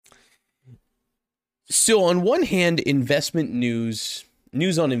So on one hand, investment news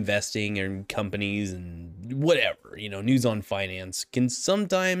on investing and companies and whatever, news on finance can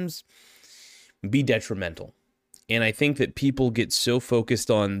sometimes be detrimental. And I think that people get so focused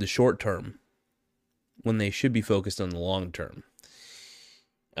on the short term when they should be focused on the long term.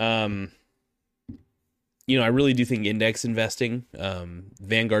 I really do think index investing,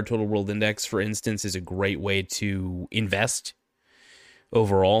 Vanguard Total World Index, for instance, is a great way to invest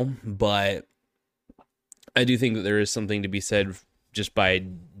overall. But I do think that there is something to be said just by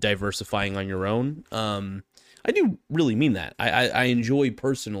diversifying on your own. I do really mean that. I enjoy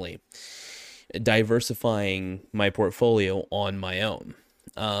personally diversifying my portfolio on my own.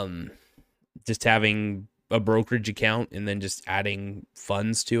 Just having a brokerage account and then just adding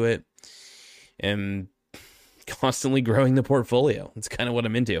funds to it and constantly growing the portfolio. It's kind of what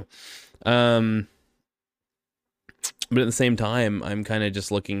I'm into. But at the same time, I'm kind of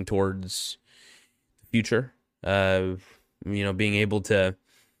just looking towards the future of, being able to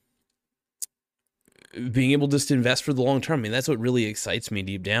just invest for the long term. I mean, that's what really excites me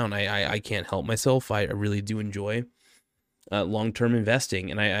deep down. I can't help myself. I really do enjoy long-term investing.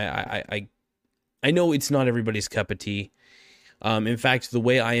 And I know it's not everybody's cup of tea. In fact, the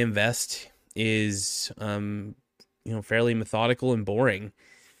way I invest is, fairly methodical and boring.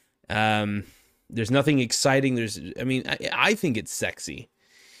 There's nothing exciting. I think it's sexy.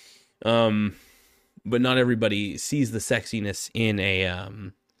 But not everybody sees the sexiness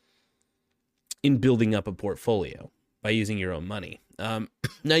in building up a portfolio by using your own money.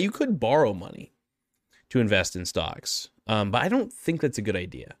 Now you could borrow money to invest in stocks. But I don't think that's a good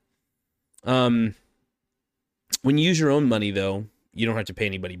idea. When you use your own money, though, you don't have to pay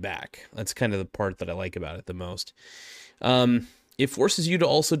anybody back. That's kind of the part that I like about it the most. It forces you to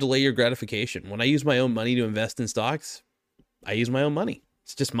also delay your gratification. When I use my own money to invest in stocks, I use my own money.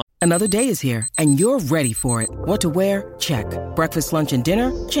 It's just my... Another day is here, and you're ready for it. What to wear? Check. Breakfast, lunch, and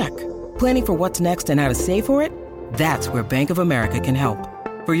dinner? Check. Planning for what's next and how to save for it? That's where Bank of America can help.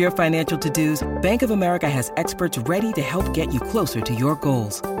 For your financial to-dos, Bank of America has experts ready to help get you closer to your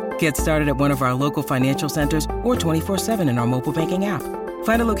goals. Get started at one of our local financial centers or 24/7 in our mobile banking app.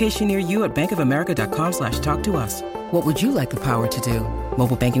 Find a location near you at bankofamerica.com/talktous. What would you like the power to do?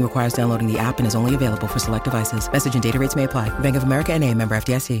 Mobile banking requires downloading the app and is only available for select devices. Message and data rates may apply. Bank of America N.A., member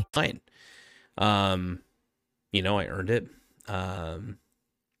FDIC. Fine. I earned it. Now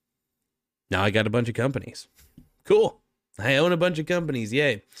I got a bunch of companies. Cool. I own a bunch of companies.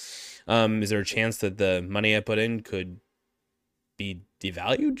 Yay. Is there a chance that the money I put in could be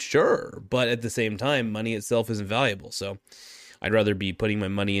devalued? Sure. But at the same time, money itself isn't valuable. So I'd rather be putting my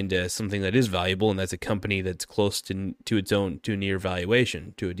money into something that is valuable, and that's a company that's close to a near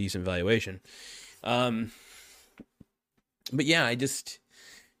valuation, to a decent valuation. But yeah,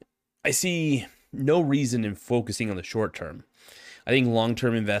 I see no reason in focusing on the short term. I think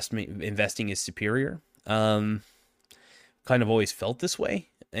long-term investing is superior. Kind of always felt this way.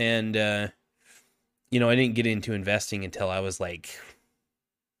 And, I didn't get into investing until I was like,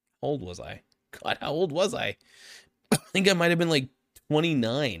 how old was I? God, how old was I? I think I might have been like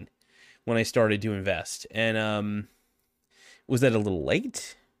 29 when I started to invest. And was that a little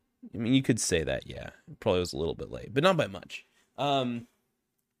late? I mean, you could say that, yeah. It probably was a little bit late, but not by much. And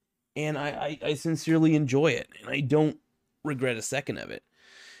I sincerely enjoy it. And I don't regret a second of it,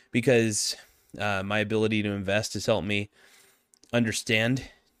 because my ability to invest has helped me understand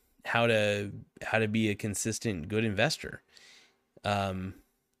how to be a consistent, good investor.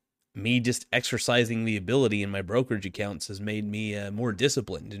 Me just exercising the ability in my brokerage accounts has made me a more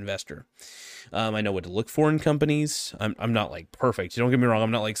disciplined investor. I know what to look for in companies. I'm not like perfect. Don't get me wrong.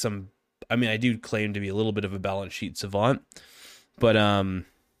 I'm not like I do claim to be a little bit of a balance sheet savant, but I'm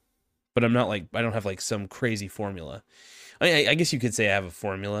not like, I don't have like some crazy formula. I guess you could say I have a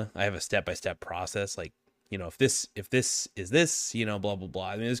formula. I have a step-by-step process. Like, if this is this, blah, blah, blah.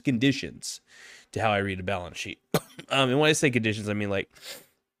 I mean, there's conditions to how I read a balance sheet. And when I say conditions, I mean, like,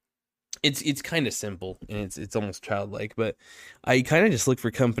 it's kind of simple and it's almost childlike, but I kind of just look for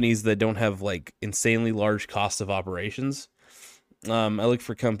companies that don't have like insanely large costs of operations. I look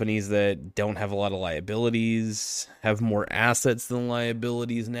for companies that don't have a lot of liabilities, have more assets than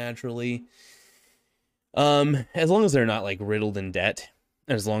liabilities naturally. As long as they're not like riddled in debt,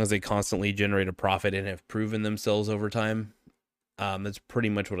 as long as they constantly generate a profit and have proven themselves over time, that's pretty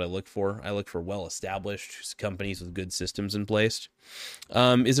much what I look for. I look for well-established companies with good systems in place.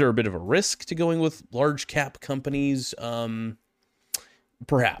 Is there a bit of a risk to going with large cap companies?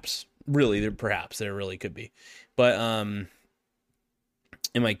 Perhaps. Really, there really could be. But am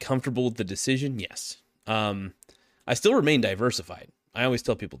I comfortable with the decision? Yes. I still remain diversified. I always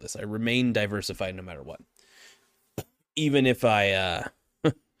tell people this. I remain diversified no matter what. Even if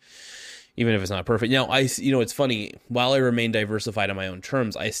even if it's not perfect. Now, it's funny. While I remain diversified on my own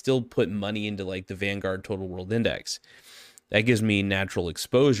terms, I still put money into like the Vanguard Total World Index. That gives me natural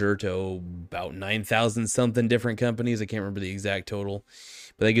exposure to about 9,000 something different companies. I can't remember the exact total,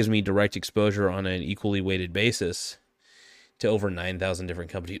 but that gives me direct exposure on an equally weighted basis to over 9,000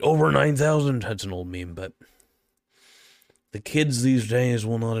 different companies. Over 9,000. That's an old meme, but the kids these days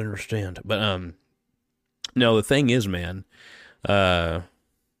will not understand. But no, the thing is, man, probably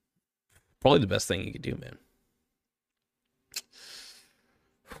the best thing you could do, man.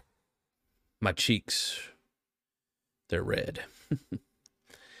 My cheeks, they're red.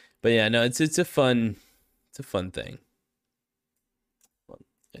 But yeah, no, it's a fun thing.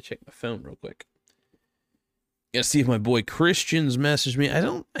 I check my phone real quick. Gotta see if my boy Christian's messaged me.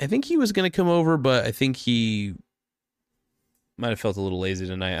 I think he was gonna come over, but I think he might have felt a little lazy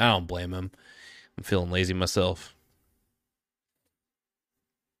tonight. I don't blame him. I'm feeling lazy myself.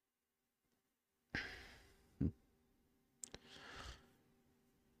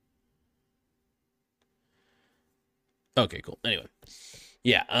 Okay, cool. Anyway.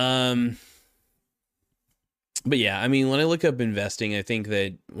 Yeah, but yeah, I mean, when I look up investing, I think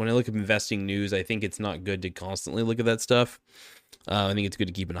that when I look up investing news, I think it's not good to constantly look at that stuff. I think it's good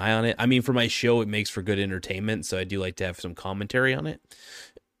to keep an eye on it. I mean, for my show, it makes for good entertainment, so I do like to have some commentary on it.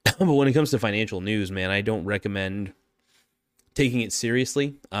 But when it comes to financial news, man, I don't recommend taking it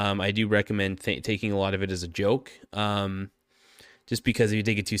seriously. I do recommend taking a lot of it as a joke. Just because if you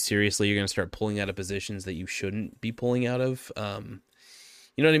take it too seriously, you're going to start pulling out of positions that you shouldn't be pulling out of.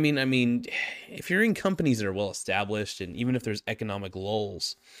 You know what I mean? I mean, if you're in companies that are well established, and even if there's economic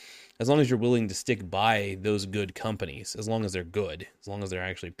lulls, as long as you're willing to stick by those good companies, as long as they're good, as long as they're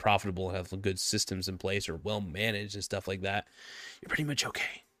actually profitable, have good systems in place, or well managed and stuff like that, you're pretty much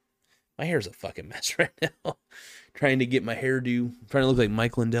okay. My hair's a fucking mess right now. Trying to get my hairdo, trying to look like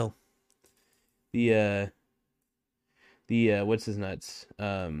Mike Lindell. The what's his nuts?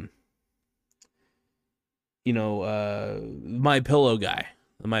 My Pillow guy.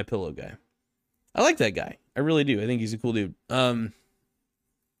 The My Pillow guy. I like that guy. I really do. I think he's a cool dude. But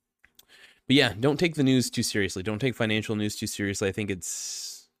yeah, don't take the news too seriously. Don't take financial news too seriously. I think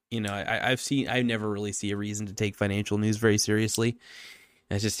it's, I never really see a reason to take financial news very seriously.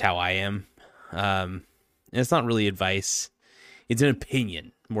 That's just how I am. And it's not really advice. It's an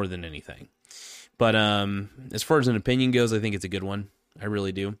opinion more than anything. But as far as an opinion goes, I think it's a good one. I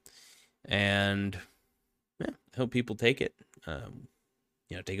really do. And yeah, I hope people take it.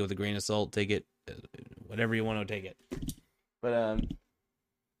 Take it with a grain of salt. Take it whatever you want to take it. But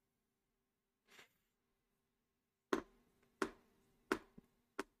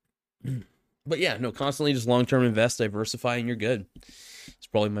yeah, no, constantly just long-term invest, diversify, and you're good. It's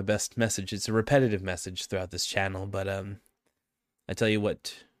probably my best message. It's a repetitive message throughout this channel, but I tell you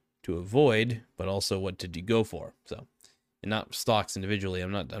what to avoid, but also what to go for. So, and not stocks individually.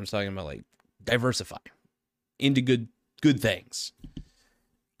 I'm just talking about like diversify into good things.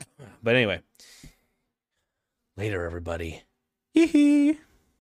 But anyway, later everybody. Hee hee.